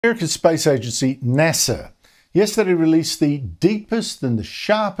American Space Agency, NASA, yesterday released the deepest and the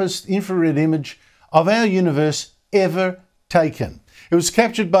sharpest infrared image of our universe ever taken. It was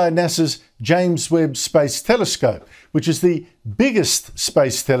captured by NASA's James Webb Space Telescope, which is the biggest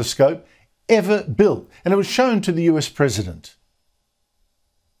space telescope ever built, and it was shown to the US President.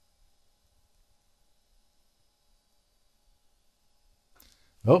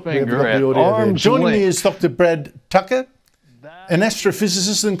 Oh, we have got the audio there. Joining me is Dr. Brad Tucker, an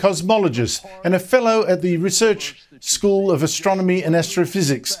astrophysicist and cosmologist, and a fellow at the Research School of Astronomy and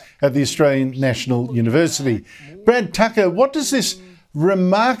Astrophysics at the Australian National University. Brad Tucker, what does this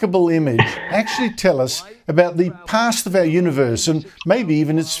remarkable image actually tell us about the past of our universe and maybe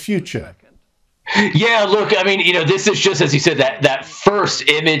even its future? Yeah, look, I mean, this is just, as you said, that first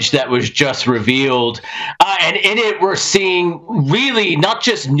image that was just revealed. And in it, we're seeing really not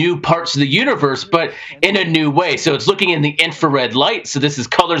just new parts of the universe, but in a new way. So it's looking in the infrared light. So this is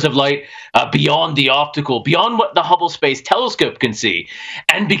colors of light beyond the optical, beyond what the Hubble Space Telescope can see.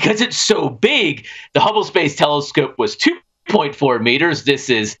 And because it's so big, the Hubble Space Telescope was 2.4 meters. This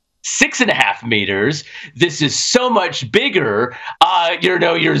is 6.5 meters. This is so much bigger.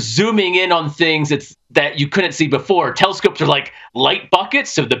 You're zooming in on things that you couldn't see before. Telescopes are like light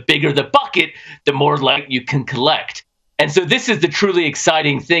buckets, so the bigger the bucket, the more light you can collect. And so this is the truly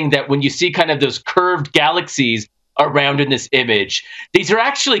exciting thing, that when you see kind of those curved galaxies around in this image, these are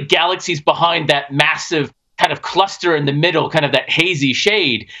actually galaxies behind that massive kind of cluster in the middle, kind of that hazy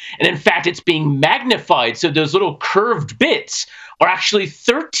shade. And in fact, it's being magnified. So those little curved bits are actually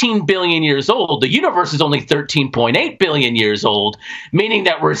 13 billion years old. The universe is only 13.8 billion years old, meaning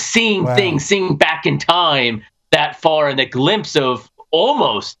that we're seeing things, seeing back in time that far, and a glimpse of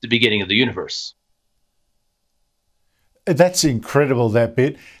almost the beginning of the universe. That's incredible, that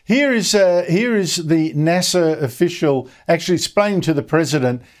bit. Here is the NASA official actually explaining to the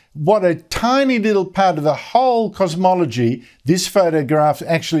president what a tiny little part of the whole cosmology this photograph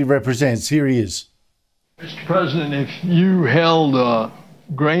actually represents. Here he is. Mr. President, if you held a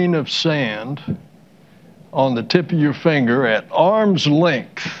grain of sand on the tip of your finger at arm's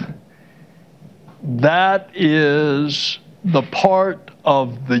length, that is the part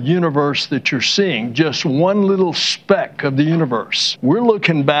of the universe that you're seeing, just one little speck of the universe. We're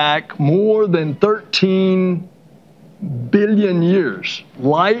looking back more than 13 billion years.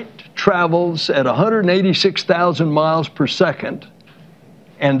 Light travels at 186,000 miles per second.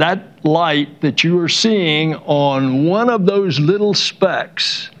 And that light that you are seeing on one of those little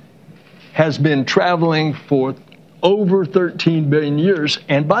specks has been traveling for over 13 billion years.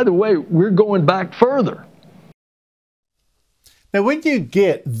 And by the way, we're going back further. Now, when you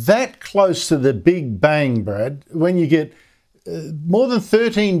get that close to the Big Bang, Brad, when you get more than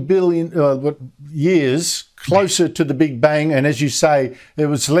 13 billion years closer to the Big Bang, and as you say, it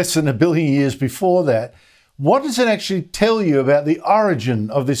was less than a billion years before that, what does it actually tell you about the origin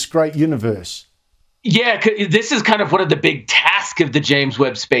of this great universe? Yeah, this is kind of one of the big tasks of the James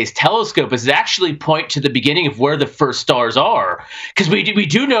Webb Space Telescope, is to actually point to the beginning of where the first stars are. Because we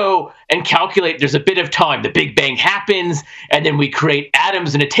do know and calculate there's a bit of time. The Big Bang happens, and then we create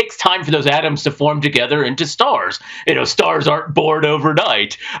atoms, and it takes time for those atoms to form together into stars. Stars aren't born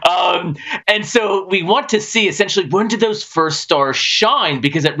overnight. And so we want to see, essentially, when did those first stars shine?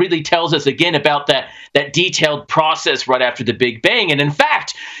 Because it really tells us, again, about that detailed process right after the Big Bang. And in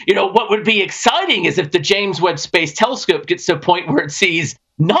fact, what would be exciting is if the James Webb Space Telescope gets to a point where it sees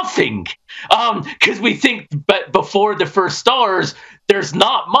nothing, because we think, but before the first stars, there's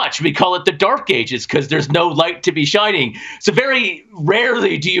not much. We call it the dark ages because there's no light to be shining. So very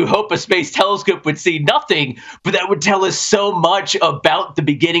rarely do you hope a space telescope would see nothing, but that would tell us so much about the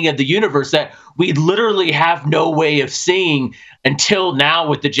beginning of the universe that we literally have no way of seeing until now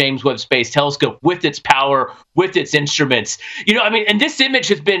with the James Webb Space Telescope, with its power, with its instruments. And this image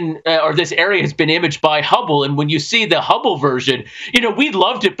has been, or this area has been imaged by Hubble. And when you see the Hubble version, we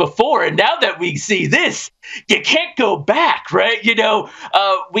loved it before. And now that we see this, you can't go back, right?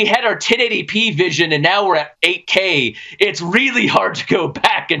 We had our 1080p vision, and now we're at 8K. It's really hard to go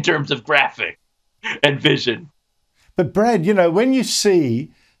back in terms of graphic and vision. But Brad, when you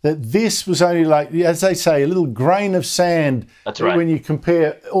see that this was only, like, as they say, a little grain of sand. That's right. When you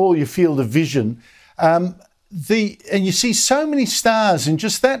compare all your field of vision, and you see so many stars in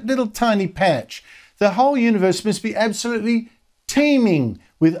just that little tiny patch. The whole universe must be absolutely teeming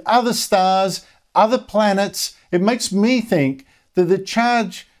with other stars, other planets. It makes me think that the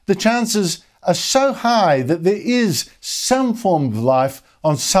chances are so high that there is some form of life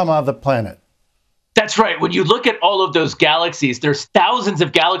on some other planet. That's right. When you look at all of those galaxies, there's thousands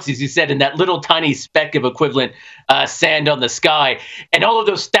of galaxies, you said, in that little tiny speck of equivalent sand on the sky. And all of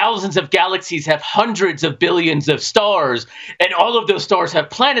those thousands of galaxies have hundreds of billions of stars. And all of those stars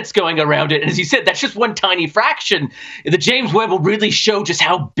have planets going around it. And as you said, that's just one tiny fraction. The James Webb will really show just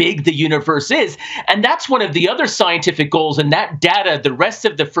how big the universe is. And that's one of the other scientific goals. And that data, the rest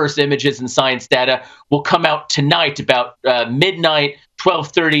of the first images and science data, will come out tonight about midnight,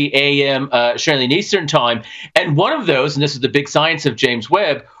 12:30 a.m. Australian Eastern Time. And one of those, and this is the big science of James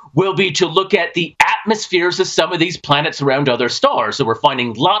Webb, will be to look at the atmospheres of some of these planets around other stars. So we're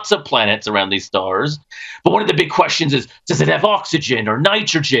finding lots of planets around these stars. But one of the big questions is, does it have oxygen or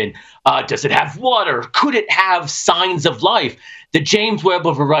nitrogen? Does it have water? Could it have signs of life? The James Webb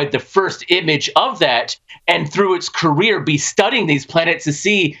will provide the first image of that, and through its career be studying these planets to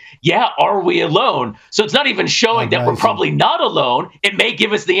see, yeah, are we alone? So it's not even showing that we're probably not alone. It may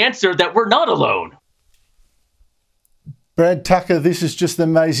give us the answer that we're not alone. Brad Tucker, this is just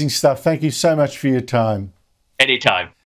amazing stuff. Thank you so much for your time. Anytime.